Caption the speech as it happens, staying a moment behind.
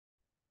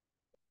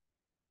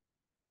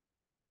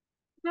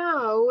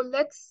Now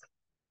let's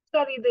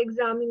study the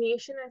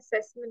examination and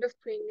assessment of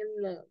cranial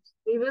nerves.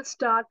 We will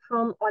start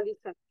from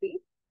olfactory.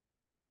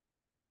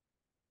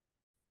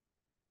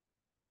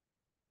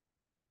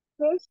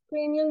 First,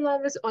 cranial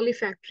nerve is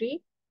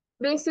olfactory.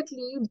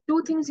 Basically,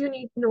 two things you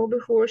need to know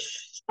before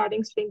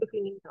starting studying the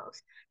cranial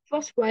nerves.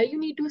 First, why you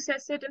need to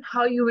assess it and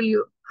how will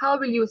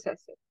you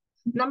assess it.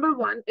 Number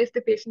one, if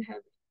the patient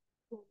has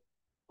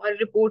or a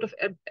report of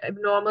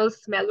abnormal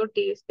smell or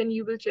taste, then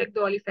you will check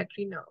the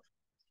olfactory nerve.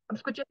 अब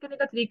उसको check करने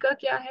का तरीका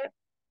क्या है?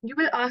 You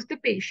will ask the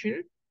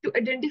patient to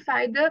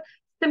identify the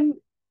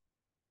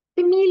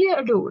familiar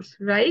odors,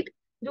 right?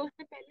 जो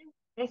उसने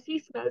पहले ऐसी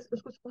smells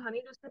उसको सुहानी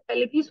जो उसने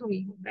पहले भी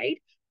सुनी हो, right?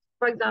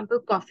 For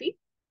example, coffee.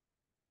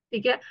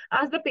 ठीक है?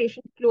 Ask the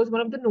patient to close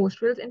one of the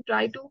nostrils and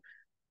try to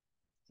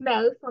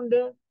smell from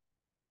the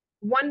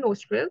one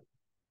nostril,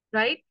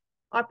 right?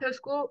 और फिर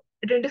उसको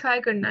आइडेंटिफाई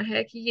करना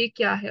है कि ये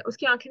क्या है,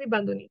 उसकी आंखें भी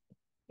बंद होनी चाहिए,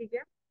 ठीक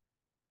है?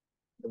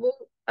 तो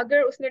वो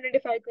अगर उसने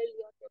आइडेंटिफाई कर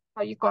लिया कि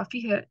हाँ ये कॉफी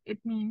है, it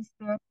means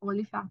that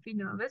olfactory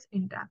nerve is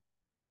intact.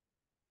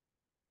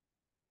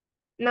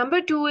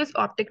 Number two is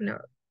optic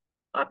nerve.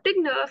 Optic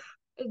nerve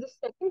is the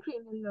second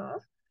cranial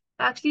nerve.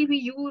 Actually,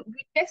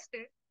 we test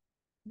it.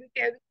 We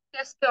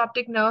test the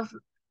optic nerve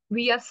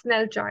via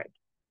Snell chart.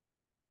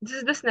 This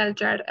is the Snell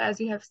chart as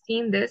you have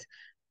seen this.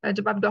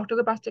 जब आप doctor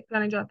के पास check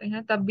कराने जाते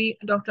हैं तब भी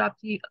doctor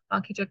आपकी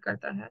आंखें चेक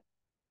करता है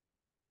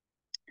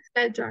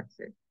Snell chart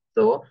से.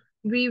 So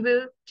we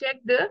will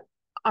check the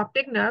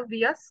optic nerve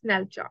via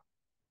Snell chart.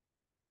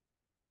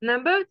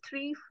 Number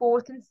three,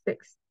 fourth and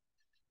sixth.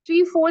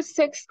 Three four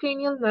six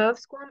cranial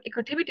nerves को हम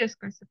इकट्ठे भी टेस्ट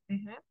कर सकते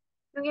हैं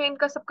क्योंकि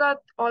इनका सबका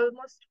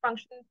ऑलमोस्ट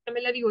फंक्शन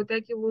सिमिलर ही होता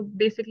है कि वो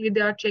basically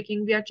we are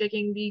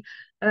checking the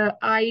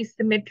I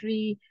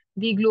symmetry,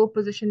 the glow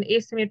position,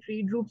 asymmetry,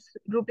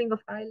 drooping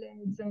of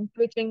eyelids, and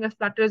twitching of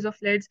flutters of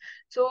lids.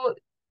 So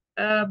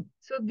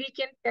we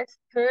can test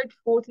third,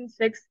 fourth, and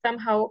sixth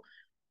somehow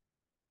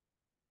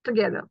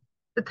together.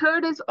 The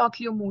third is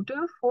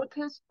oculomotor, fourth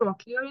is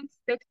trochlear, and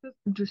sixth is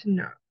abducent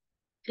nerve.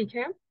 ठीक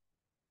है?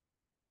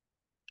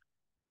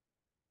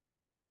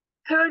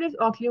 Third is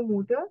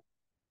oculomotor.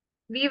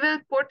 We will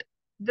put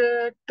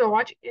the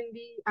torch in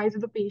the eyes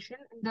of the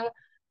patient and the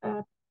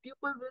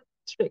pupil will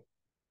constrict,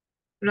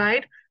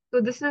 right? So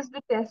this is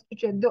the test to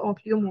check the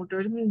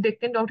oculomotor. हम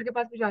देखते हैं doctor के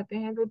पास भी जाते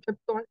हैं तो जब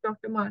टॉर्च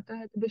डॉक्टर मारता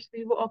है तो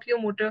बेसिकली वो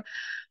oculomotor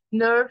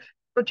नर्व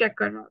को चेक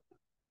कर रहा होता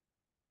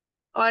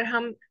है और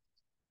हम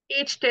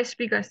एज टेस्ट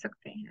भी कर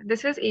सकते हैं.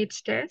 दिस इज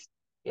एज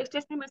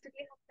टेस्ट में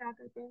बेसिकली हम क्या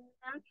करते हैं,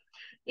 हम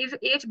ये जो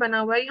एज बना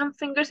हुआ है ये हम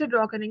फिंगर से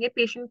ड्रॉ करेंगे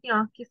पेशेंट की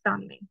आंख के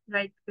सामने,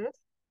 like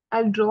this.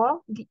 I draw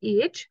the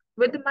age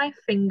with my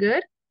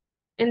finger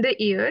in the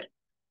year.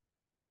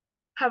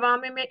 हवा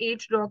में मैं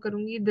एज ड्रॉ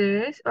करूंगी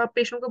दिस और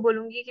पेशेंट को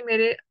बोलूंगी कि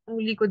मेरे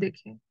उंगली को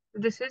देखें.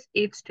 This is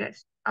as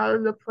test. I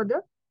will look for the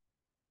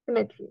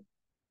symmetry,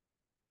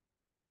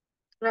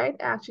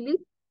 right? Actually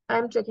I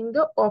am checking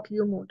the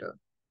oculomotor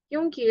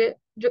क्योंकि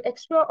जो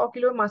एक्स्ट्रा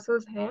ocular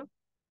मसल्स हैं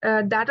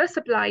that are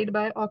supplied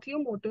by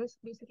oculomotors,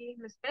 basically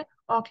हम इसमें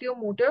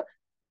oculomotor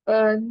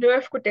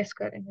नर्व को टेस्ट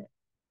कर रहे हैं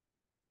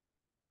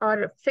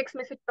और सिक्स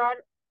में से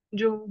चार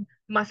जो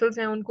मसल्स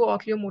हैं उनको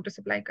oculomotor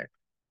सप्लाई कर.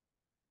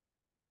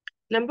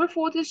 Number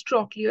fourth is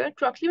trochlear.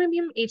 Trochlear में भी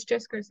हम एज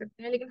टेस्ट कर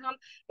सकते हैं लेकिन हम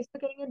इसमें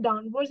करेंगे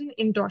डाउनवर्ड्स इन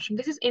इंटॉर्शन.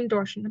 This is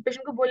इंटॉर्शन. हम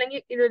पेशेंट को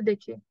बोलेंगे इधर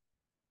देखिए.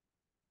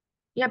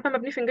 यहाँ पे हम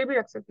अपनी फिंगर भी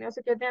रख सकते हैं,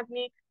 ऐसे कहते हैं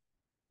अपनी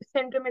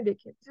सेंटर में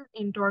देखिए. This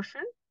is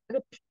इंटॉर्शन. अगर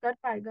पेशेंट कर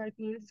पाएगा इट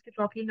मींस इसके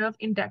ट्रोक्लियर नर्व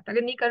इंटैक्ट.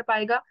 अगर नहीं कर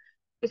पाएगा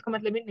इसका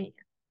मतलब ही नहीं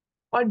है.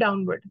 और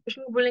डाउनवर्ड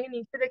पेशेंट को बोलेंगे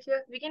नीचे देखिए.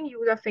 We can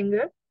use a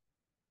finger.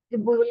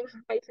 जब बोलेंगे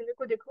हमारी फिंगर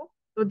को देखो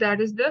तो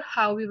that is the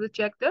how we will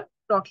check the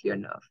trochlear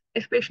nerve.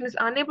 If patient is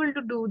unable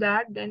to do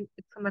that then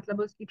इसका मतलब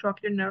उसकी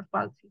ट्रोक्लियर नर्व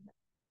पाल्सी है.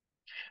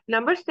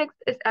 Number six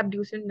is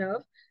abducent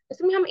nerve.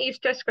 इसमें हम एज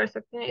टेस्ट कर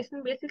सकते हैं.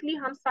 इसमें बेसिकली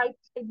हम साइड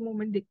साइड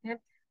मूवमेंट देखते हैं.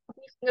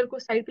 अपनी फिंगर को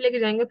साइड पे लेके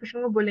जाएंगे,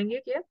 पेशेंट को बोलेंगे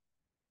कि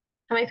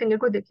हमारी फिंगर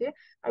को देखिए.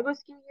 अगर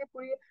उसकी ये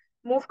पूरी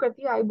मूव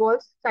करती है आई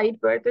बॉल्स साइड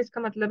पर तो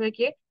इसका मतलब है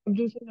कि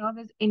एब्ड्यूसेंट नर्व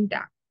इज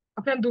इंटैक्ट.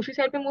 और फिर हम दूसरी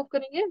साइड पे मूव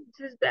करेंगे.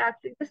 This is the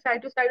actually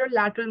side to side और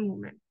लैटरल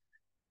मूवमेंट.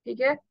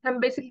 ठीक है? हम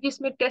बेसिकली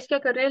इसमें टेस्ट क्या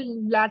कर रहे हैं,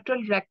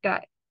 lateral recti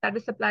that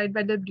is supplied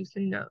by the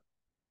abducent nerve.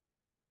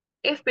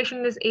 If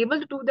patient is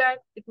able to do that,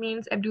 it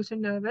means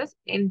abducent nerve is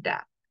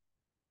intact.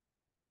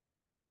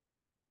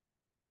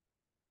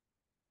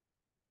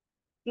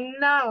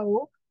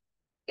 Now,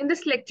 in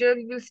this lecture,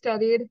 we will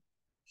study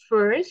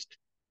first,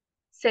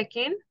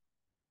 second,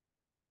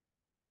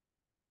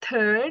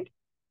 third,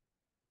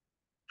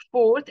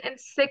 fourth, and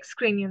sixth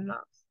cranial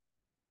nerves.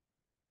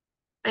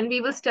 And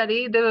we will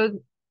study the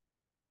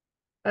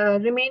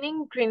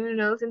remaining cranial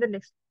nerves in the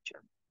next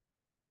lecture.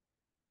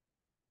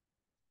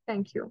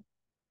 Thank you.